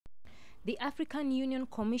The African Union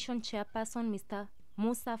Commission chairperson, Mr.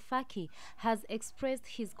 Musa Faki, has expressed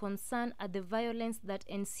his concern at the violence that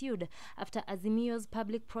ensued after Azimio's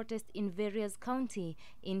public protest in various counties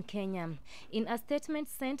in Kenya. In a statement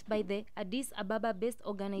sent by the Addis Ababa-based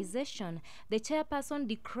organization, the chairperson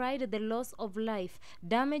decried the loss of life,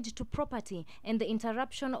 damage to property, and the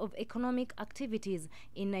interruption of economic activities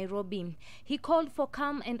in Nairobi. He called for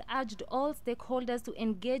calm and urged all stakeholders to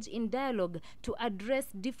engage in dialogue to address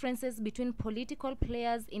differences between political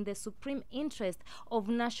players in the supreme interest of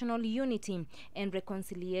national unity and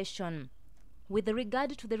reconciliation. With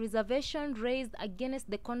regard to the reservation raised against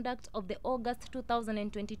the conduct of the August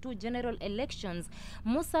 2022 general elections,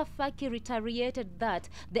 Musa Faki reiterated that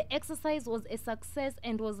the exercise was a success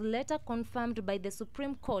and was later confirmed by the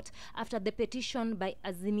Supreme Court after the petition by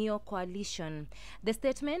Azimio coalition. The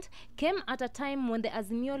statement came at a time when the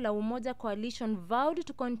Azimio La Umoja coalition vowed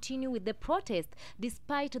to continue with the protest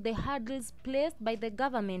despite the hurdles placed by the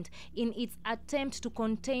government in its attempt to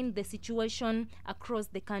contain the situation across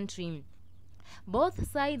the country. Both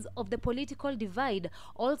sides of the political divide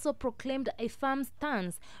also proclaimed a firm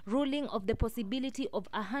stance, ruling of the possibility of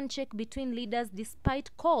a handshake between leaders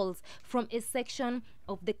despite calls from a section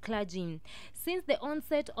of the clergy. Since the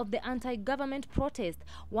onset of the anti-government protest,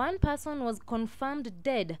 one person was confirmed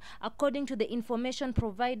dead, according to the information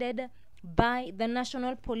provided by the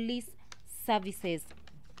National Police Services.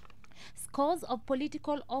 Scores of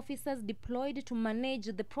political officers deployed to manage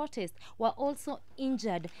the protest were also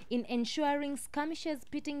injured in ensuring skirmishes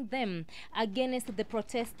pitting them against the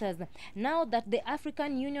protesters. Now that the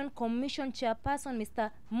African Union Commission chairperson,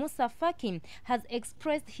 Mr. Musa Faki, has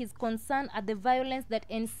expressed his concern at the violence that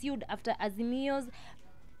ensued after Azimio's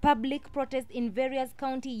public protest in various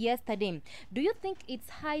counties yesterday, do you think it's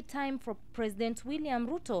high time for President William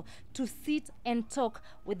Ruto to sit and talk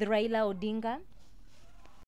with Raila Odinga?